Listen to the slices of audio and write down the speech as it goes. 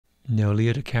No,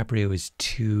 Leo DiCaprio is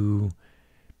too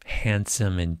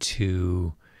handsome and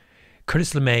too...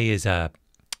 Curtis LeMay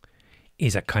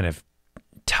is a kind of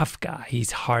tough guy.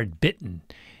 He's hard-bitten.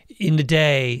 In the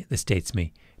day, this dates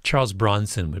me, Charles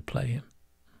Bronson would play him.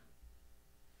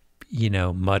 You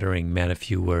know, muttering, man of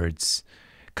few words,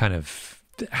 kind of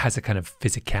has a kind of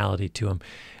physicality to him.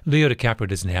 Leo DiCaprio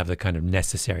doesn't have the kind of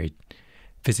necessary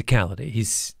physicality.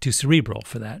 He's too cerebral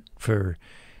for that.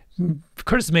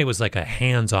 Curtis LeMay was like a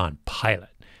hands-on pilot.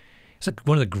 He's like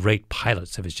one of the great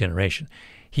pilots of his generation.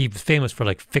 He was famous for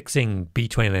like fixing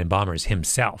B-29 bombers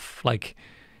himself. Like,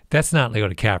 that's not Leo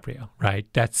DiCaprio, right?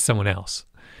 That's someone else.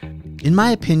 In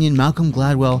my opinion, Malcolm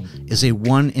Gladwell is a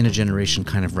one-in-a-generation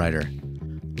kind of writer,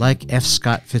 like F.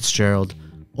 Scott Fitzgerald,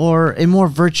 or a more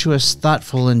virtuous,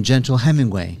 thoughtful, and gentle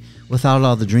Hemingway, without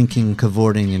all the drinking,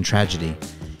 cavorting, and tragedy.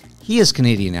 He is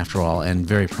Canadian, after all, and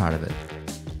very proud of it.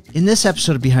 In this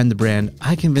episode of Behind the Brand,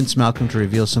 I convinced Malcolm to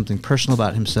reveal something personal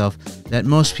about himself that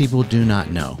most people do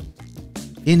not know.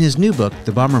 In his new book,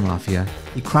 The Bomber Mafia,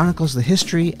 he chronicles the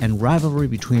history and rivalry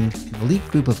between an elite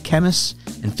group of chemists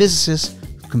and physicists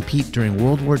who compete during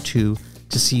World War II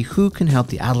to see who can help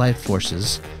the Allied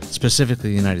forces,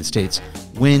 specifically the United States,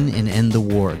 win and end the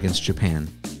war against Japan.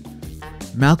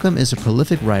 Malcolm is a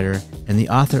prolific writer and the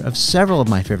author of several of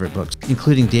my favorite books,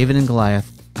 including David and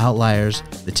Goliath, Outliers,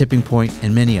 The Tipping Point,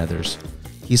 and many others.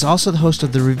 He's also the host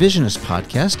of the Revisionist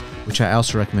podcast, which I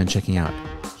also recommend checking out.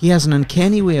 He has an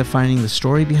uncanny way of finding the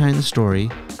story behind the story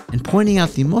and pointing out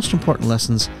the most important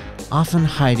lessons, often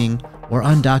hiding or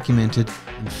undocumented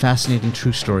in fascinating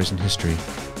true stories in history.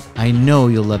 I know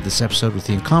you'll love this episode with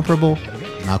the incomparable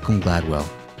Malcolm Gladwell.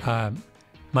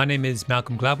 My name is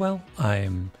Malcolm Gladwell.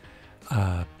 I'm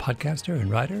a podcaster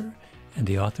and writer and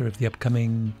the author of the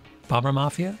upcoming Bomber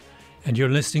Mafia. And you're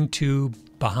listening to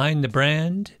Behind the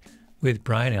Brand with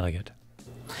Brian Elliott.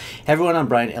 Hey everyone, I'm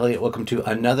Brian Elliott. Welcome to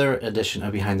another edition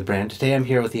of Behind the Brand. Today I'm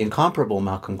here with the incomparable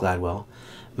Malcolm Gladwell.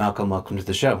 Malcolm, welcome to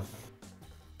the show.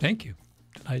 Thank you.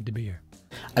 Delighted to be here.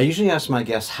 I usually ask my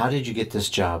guests, how did you get this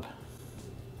job?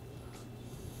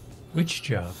 Which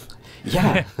job?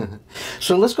 Yeah.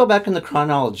 So let's go back in the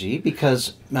chronology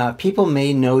because people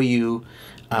may know you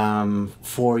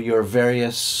for your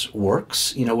various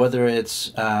works, you know, whether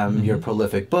it's your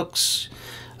prolific books,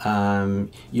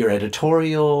 your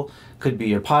editorial, could be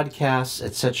your podcasts,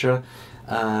 etc.,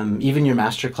 even your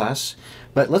masterclass.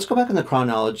 But let's go back in the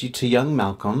chronology to young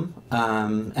Malcolm.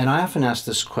 And I often ask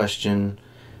this question,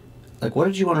 like, what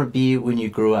did you want to be when you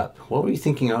grew up? What were you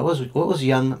thinking of? What was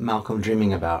young Malcolm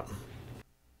dreaming about?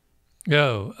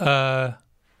 Oh,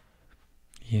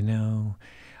 you know,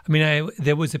 I mean,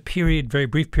 there was a period, very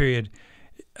brief period.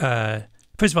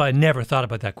 First of all, I never thought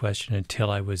about that question until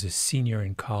I was a senior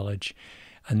in college.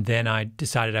 And then I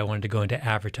decided I wanted to go into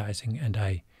advertising, and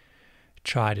I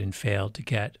tried and failed to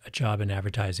get a job in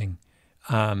advertising.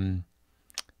 And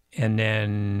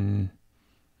then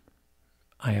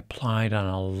I applied on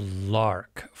a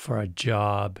lark for a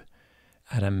job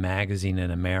at a magazine in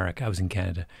America. I was in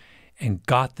Canada, and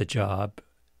got the job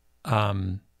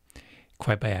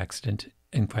quite by accident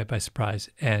and quite by surprise.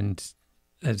 And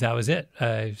that was it.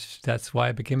 That's why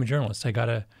I became a journalist. I got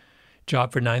a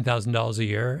job for $9,000 a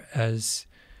year as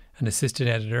an assistant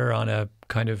editor on a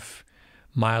kind of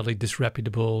mildly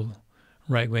disreputable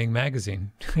right-wing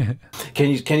magazine. Can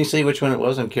you say which one it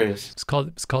was? I'm curious. It's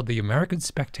called The American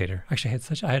Spectator. Actually,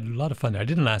 I had a lot of fun there. I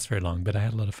didn't last very long, but I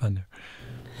had a lot of fun there.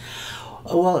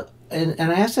 Well, and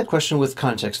I asked that question with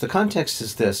context. The context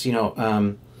is this, you know,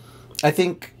 I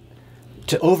think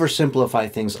to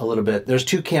oversimplify things a little bit, there's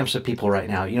two camps of people right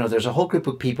now. You know, there's a whole group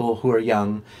of people who are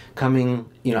young, coming,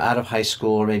 you know, out of high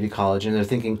school or maybe college, and they're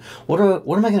thinking, what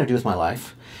am I going to do with my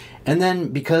life? And then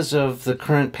because of the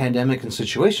current pandemic and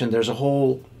situation, there's a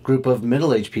whole group of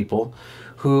middle-aged people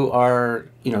who are,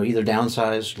 you know, either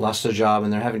downsized, lost their job,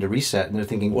 and they're having to reset, and they're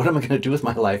thinking, what am I going to do with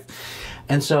my life?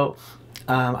 And so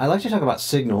I like to talk about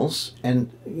signals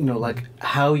and, you know, like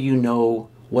how you know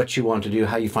what you want to do,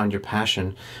 how you find your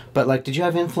passion. But like, did you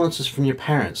have influences from your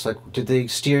parents? Like, did they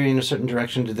steer you in a certain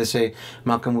direction? Did they say,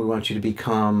 Malcolm, we want you to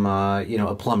become, you know,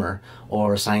 a plumber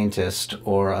or a scientist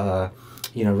or,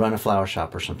 you know, run a flower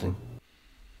shop or something?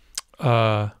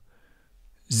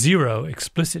 Zero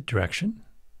explicit direction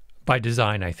by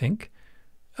design, I think.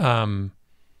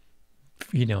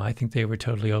 You know, I think they were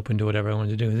totally open to whatever I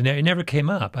wanted to do. It never came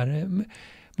up.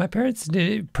 My parents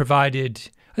provided...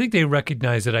 I think they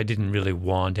recognized that I didn't really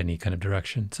want any kind of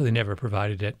direction, so they never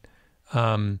provided it.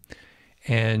 My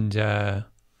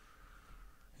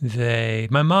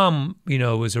mom, you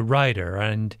know, was a writer,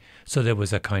 and so there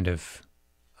was a kind of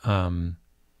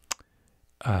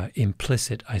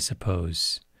implicit, I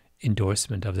suppose,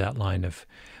 endorsement of that line of,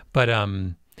 but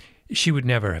she would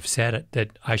never have said it,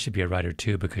 that I should be a writer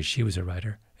too, because she was a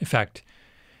writer. In fact,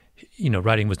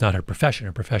 writing was not her profession.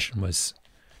 Her profession was,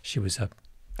 she was a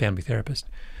family therapist.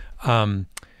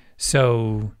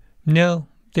 So no,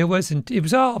 there wasn't. It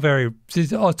was all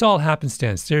it's all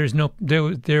happenstance.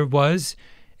 There was,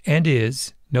 and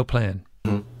is no plan.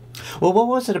 Mm-hmm. Well, what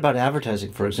was it about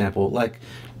advertising, for example? Like,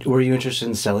 were you interested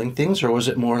in selling things, or was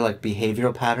it more like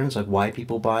behavioral patterns, like why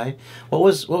people buy? What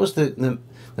was the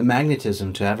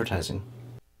magnetism to advertising?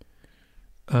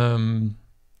 Well,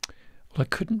 I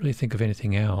couldn't really think of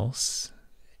anything else,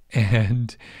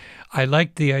 and I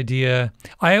liked the idea.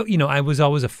 I was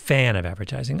always a fan of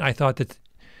advertising. I thought that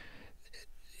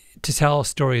to tell a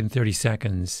story in 30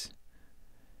 seconds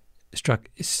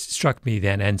struck me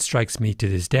then, and strikes me to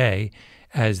this day,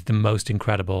 as the most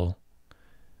incredible,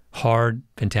 hard,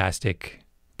 fantastic,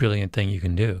 brilliant thing you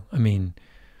can do. I mean,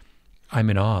 I'm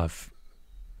in awe of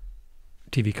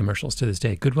TV commercials to this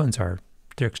day. Good ones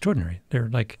they're extraordinary. They're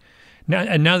like,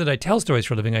 now that I tell stories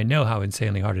for a living, I know how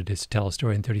insanely hard it is to tell a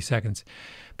story in 30 seconds.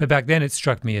 But back then it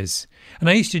struck me as, and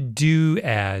I used to do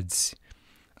ads.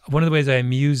 One of the ways I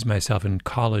amused myself in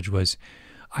college was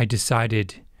I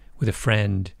decided with a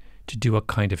friend to do a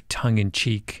kind of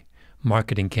tongue-in-cheek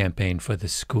marketing campaign for the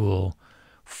school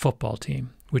football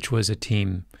team, which was a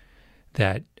team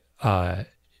that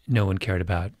no one cared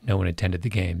about, no one attended the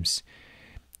games,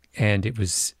 and it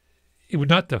was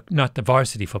not the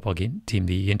varsity football team,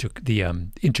 the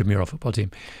intramural football team,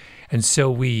 and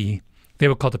so they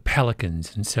were called the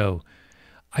Pelicans, and so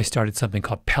I started something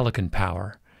called Pelican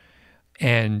Power.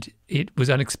 And it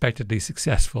was unexpectedly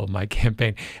successful, my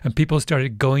campaign. And people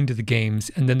started going to the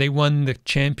games, and then they won the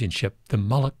championship, the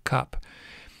Mullock Cup.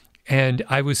 And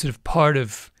I was sort of part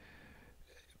of,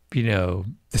 the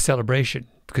celebration,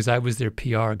 because I was their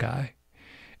PR guy.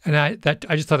 And I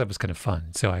just thought that was kind of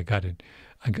fun. So I got it.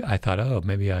 I thought, oh,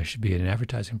 maybe I should be an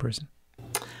advertising person.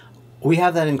 We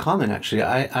have that in common, actually.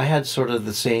 I had sort of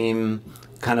the same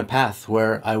kind of path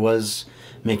where I was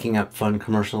making up fun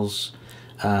commercials,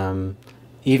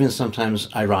 even sometimes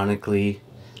ironically,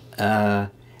 and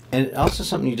also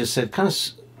something you just said kind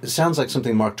of sounds like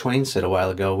something Mark Twain said a while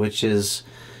ago, which is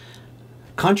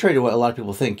contrary to what a lot of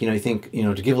people think. You think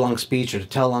to give a long speech or to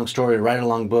tell a long story or write a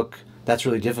long book, that's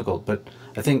really difficult. But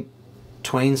I think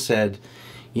Twain said,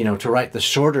 to write the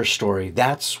shorter story,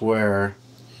 that's where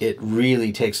it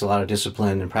really takes a lot of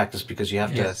discipline and practice, because you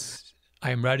have to. Yes,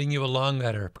 I am writing you a long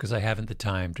letter because I haven't the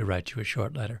time to write you a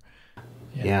short letter.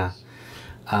 Yes. Yeah.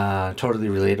 Totally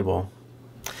relatable.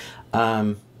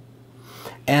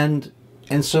 And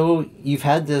so you've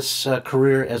had this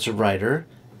career as a writer,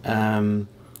 a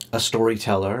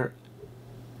storyteller.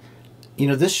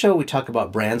 This show, we talk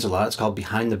about brands a lot. It's called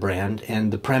Behind the Brand,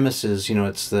 and the premise is,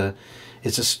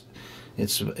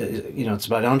 it's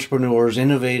about entrepreneurs,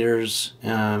 innovators,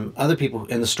 other people,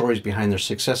 and the stories behind their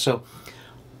success. So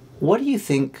what do you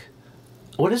think,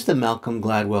 what is the Malcolm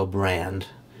Gladwell brand?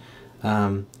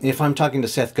 If I'm talking to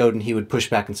Seth Godin, he would push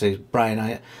back and say, Brian,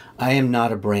 I am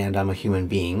not a brand, I'm a human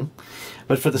being.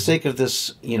 But for the sake of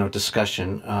this,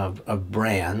 discussion of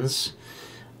brands,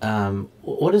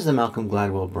 what is the Malcolm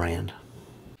Gladwell brand?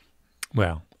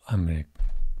 Well,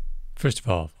 first of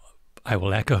all, I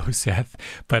will echo Seth,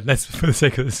 but let's, for the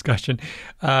sake of the discussion.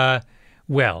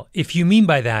 Well, if you mean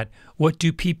by that, what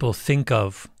do people think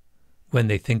of when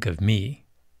they think of me?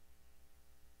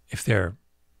 If they're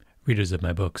readers of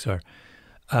my books, or,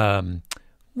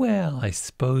 well, I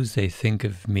suppose they think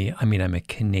of me. I mean, I'm a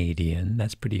Canadian.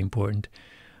 That's pretty important.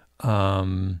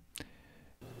 I'm.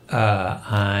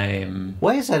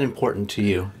 Why is that important to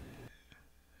you?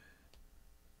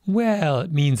 Well,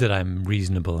 it means that I'm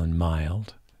reasonable and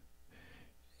mild.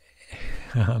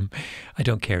 I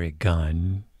don't carry a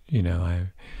gun. I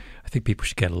think people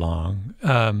should get along.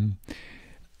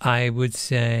 I would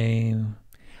say.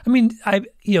 I mean,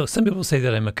 some people say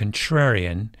that I'm a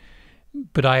contrarian,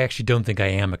 but I actually don't think I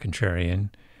am a contrarian.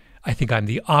 I think I'm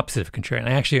the opposite of a contrarian.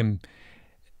 I actually am.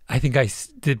 I think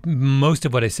most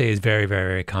of what I say is very, very,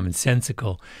 very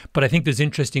commonsensical, but I think there's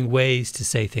interesting ways to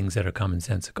say things that are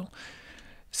commonsensical.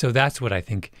 So that's what I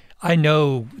think. I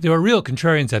know there are real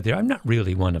contrarians out there. I'm not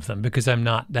really one of them because I'm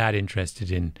not that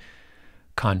interested in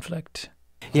conflict.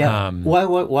 Yeah.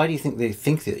 Why do you think they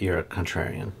think that you're a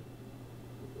contrarian?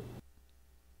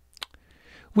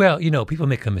 Well, people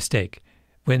make a mistake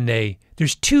when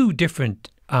there's two different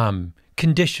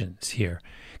conditions here.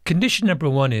 Condition number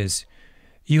one is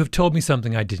you have told me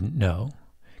something I didn't know.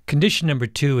 Condition number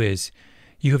two is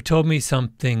you have told me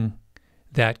something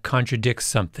that contradicts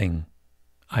something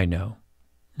I know,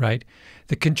 right?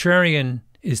 The contrarian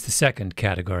is the second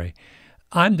category.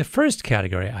 I'm the first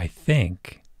category, I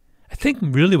think. I think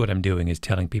really what I'm doing is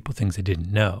telling people things they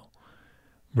didn't know,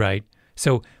 right?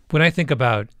 So when I think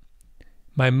about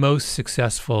my most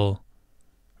successful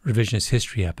revisionist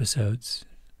history episodes,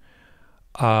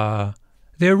 they're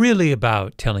really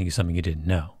about telling you something you didn't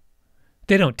know.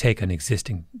 They don't take an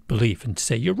existing belief and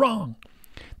say, you're wrong.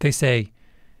 They say,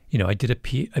 I did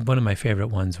one of my favorite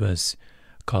ones was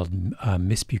called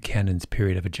Miss Buchanan's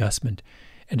Period of Adjustment,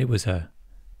 and it was a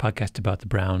podcast about the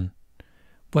Brown.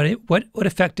 What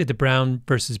effect did the Brown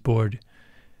versus Board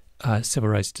civil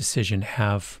rights decision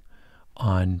have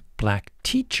on black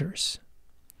teachers?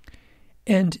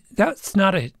 And that's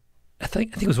not I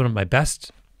think it was one of my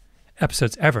best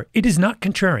episodes ever. It is not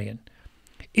contrarian.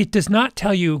 It does not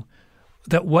tell you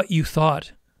that what you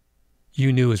thought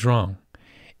you knew is wrong.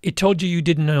 It told you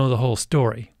didn't know the whole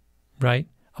story, right?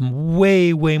 I'm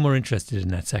way, way more interested in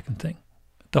that second thing.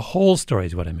 The whole story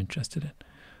is what I'm interested in.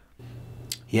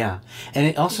 Yeah. And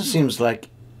it also seems like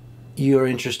you're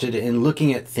interested in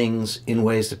looking at things in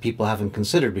ways that people haven't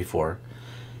considered before.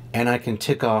 And I can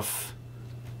tick off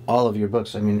all of your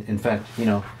books. I mean, in fact,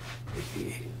 Nice.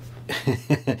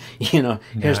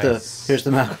 here's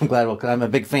the Malcolm Gladwell, 'cause I'm a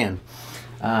big fan.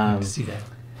 I see that.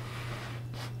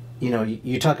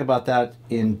 You talk about that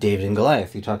in David and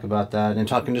Goliath. You talk about that in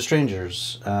Talking to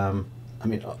Strangers.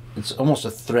 It's almost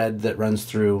a thread that runs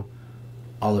through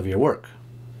all of your work.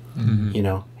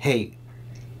 Mm-hmm. Hey,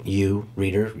 you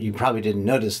reader, you probably didn't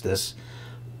notice this,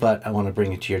 but I want to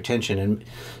bring it to your attention. And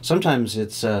sometimes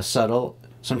it's subtle.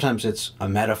 Sometimes it's a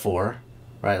metaphor,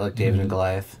 right? Like David and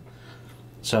Goliath.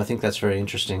 So I think that's very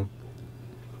interesting.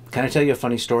 Can I tell you a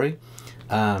funny story?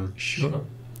 Sure.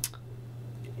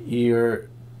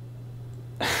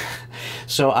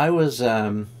 So I was,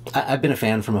 I've been a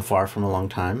fan from afar from a long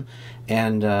time,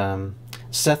 and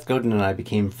Seth Godin and I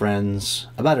became friends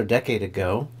about a decade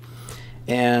ago,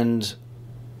 and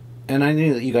I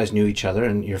knew that you guys knew each other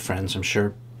and you're friends, I'm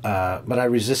sure, but I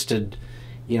resisted,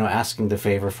 asking the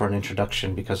favor for an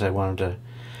introduction because I wanted to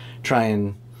try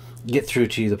and get through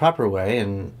to you the proper way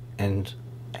and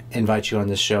invite you on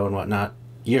this show and whatnot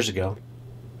years ago.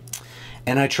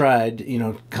 And I tried,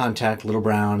 contact Little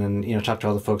Brown and, talk to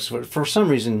all the folks. For some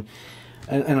reason,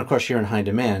 and of course you're in high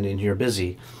demand and you're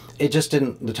busy, it just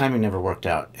didn't, the timing never worked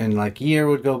out. And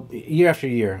year after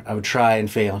year, I would try and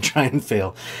fail and try and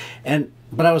fail.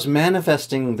 But I was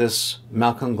manifesting this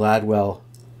Malcolm Gladwell,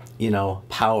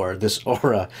 power, this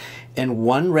aura. And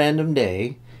one random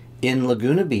day in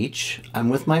Laguna Beach, I'm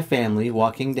with my family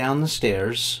walking down the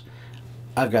stairs.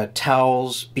 I've got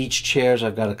towels, beach chairs,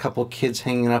 I've got a couple kids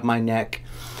hanging up my neck.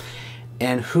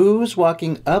 And who's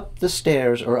walking up the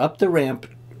stairs or up the ramp,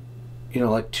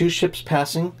 like two ships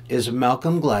passing, is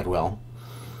Malcolm Gladwell.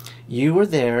 You were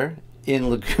there in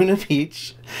Laguna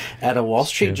Beach at a Wall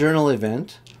Street Journal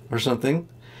event or something.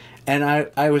 And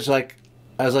I was like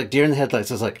deer in the headlights.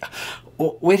 I was like,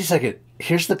 well, wait a second.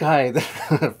 Here's the guy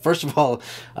that, first of all,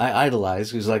 I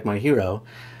idolize, who's like my hero.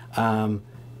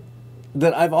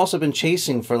 That I've also been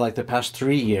chasing for like the past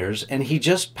 3 years, and he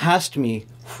just passed me.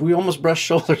 We almost brushed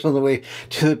shoulders on the way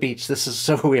to the beach. This is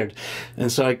so weird. And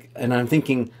so I'm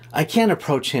thinking, I can't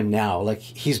approach him now. Like,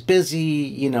 he's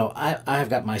busy, I've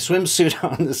got my swimsuit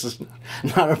on. This is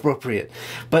not appropriate.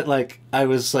 But I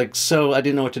was I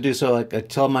didn't know what to do. So I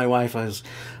tell my wife,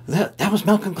 that was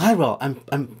Malcolm Gladwell.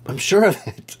 I'm sure of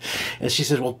it. And she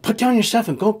said, well, put down your stuff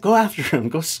and go after him.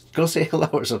 Go say hello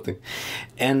or something.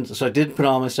 And so I did put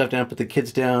all my stuff down, put the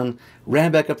kids down,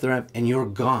 ran back up the ramp, and you were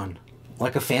gone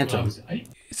like a phantom.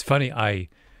 It's funny. I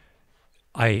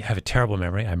have a terrible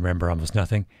memory. I remember almost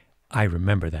nothing. I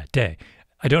remember that day.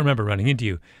 I don't remember running into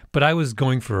you, but I was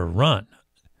going for a run.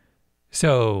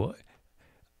 So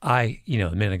the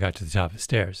minute I got to the top of the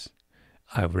stairs,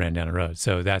 I ran down a road.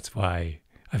 So that's why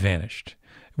I vanished.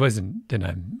 It wasn't that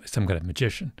I'm some kind of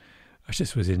magician. I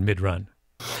just was in mid-run.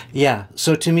 Yeah.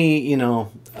 So to me,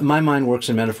 my mind works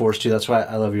in metaphors too. That's why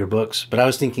I love your books. But I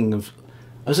was thinking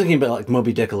about like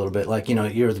Moby Dick a little bit. Like,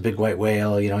 you're the big white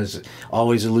whale, is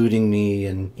always eluding me.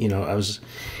 And,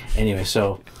 anyway,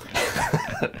 so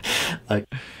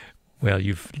well,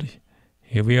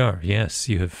 here we are. Yes,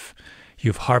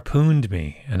 you've harpooned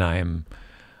me, and I am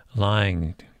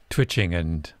lying, twitching,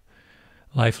 and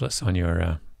lifeless on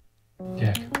your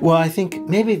deck. Well, I think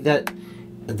maybe that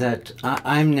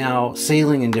I'm now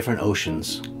sailing in different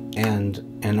oceans, and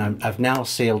I've now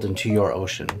sailed into your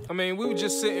ocean. I mean, we were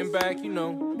just sitting back,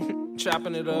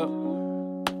 chopping it up,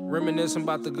 reminiscing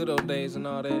about the good old days and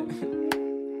all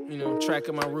that.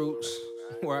 Tracking my roots,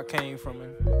 where I came from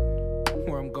and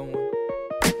where I'm going.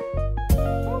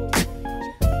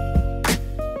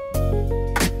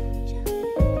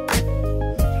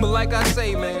 But like I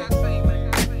say, man,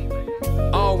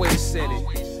 always said it.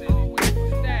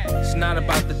 It's not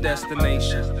about the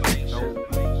destination. Nope.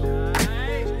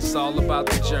 It's all about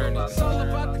the journey.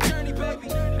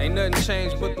 Ain't nothing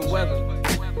changed but the weather.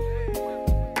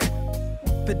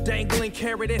 The dangling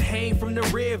carrot that hang from the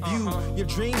rear view. Your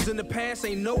dreams in the past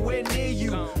ain't nowhere near you.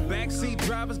 Backseat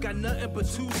drivers got nothing but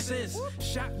 2 cents.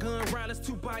 Shotgun riders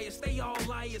too biased, they all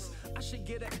liars. I should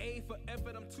get an A for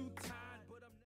effort, I'm too tired.